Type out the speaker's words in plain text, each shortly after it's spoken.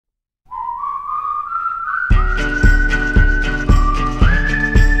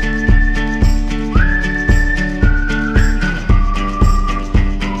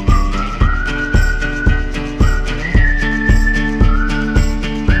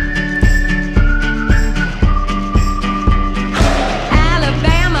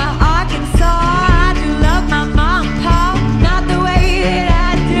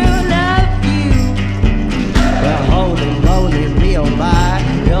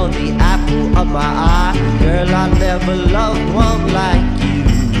I never loved one like you.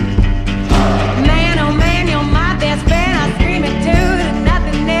 Man, oh man, you're my best friend. I scream it too. There's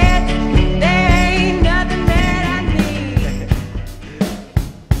nothing that, there ain't nothing that I need.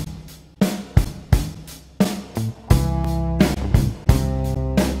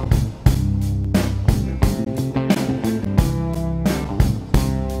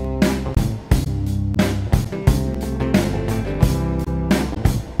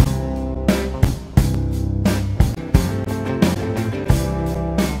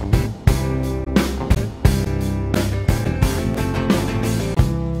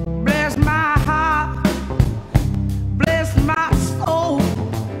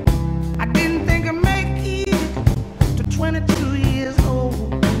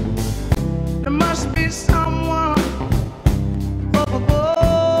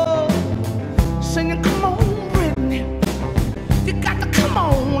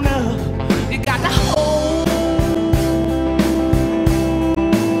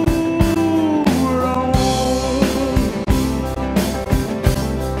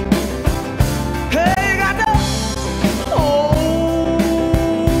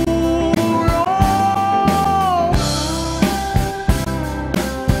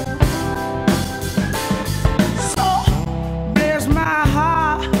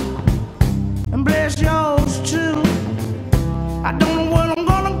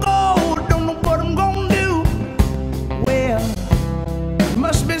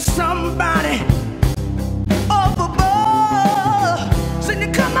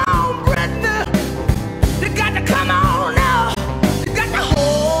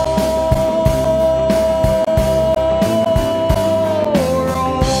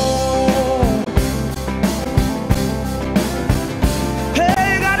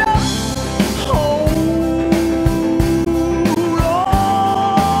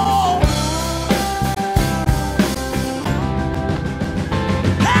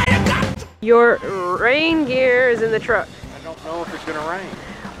 Your rain gear is in the truck. I don't know if it's gonna rain.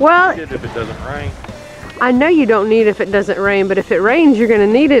 Well, If it doesn't rain. I know you don't need it if it doesn't rain, but if it rains, you're gonna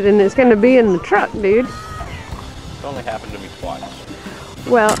need it, and it's gonna be in the truck, dude. It's only happened to me twice.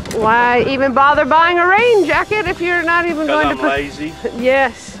 Well, why even bother buying a rain jacket if you're not even going to? Because I'm lazy.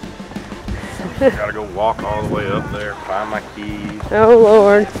 Yes. Gotta go walk all the way up there, find my keys. Oh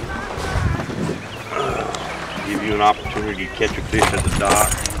Lord. Give you an opportunity to catch a fish at the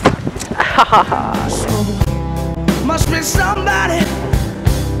dock. Must be somebody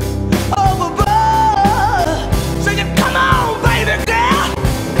overboard. Singing, come on, baby girl.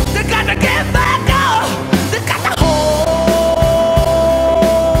 They got to get back up. They got to hold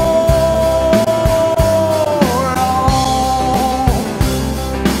on.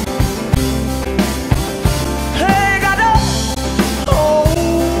 Hey, got to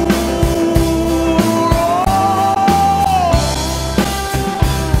hold on.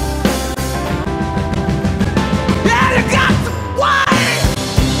 Yeah, you got to wait.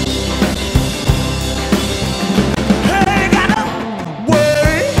 Hey, got to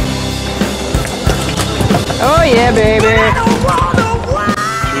wait. Oh yeah, baby. I don't wanna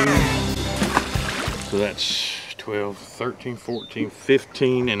wait. So that's 12, 13, 14,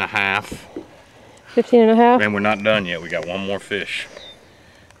 15 and a half. 15 and a half. And we're not done yet. We got one more fish.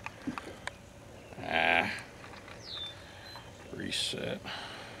 Reset.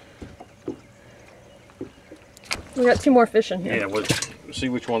 We got 2 more fish in here. Yeah, we'll see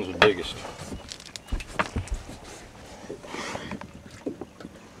which one's the biggest.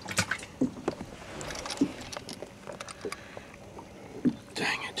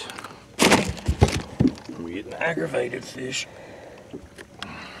 Dang it. We're getting aggravated fish.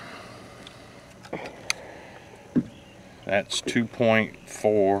 That's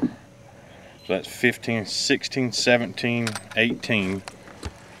 2.4. So that's 15, 16, 17, 18.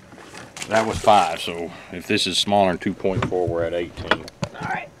 That was 5, so if this is smaller than 2.4, we're at 18. All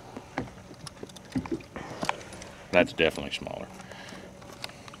right. That's definitely smaller.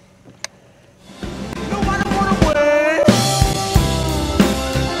 Nobody wanna wait.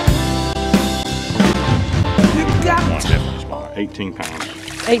 You That got one's definitely smaller. 18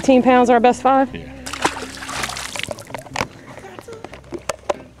 pounds. 18 pounds, our best 5? Yeah.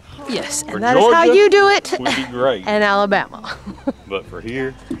 Yes, For and that is how Georgia, you do it would be great. in Alabama. But for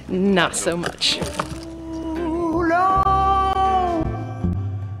here, Not so much. too long.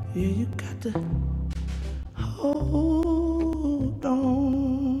 Yeah, you got to hold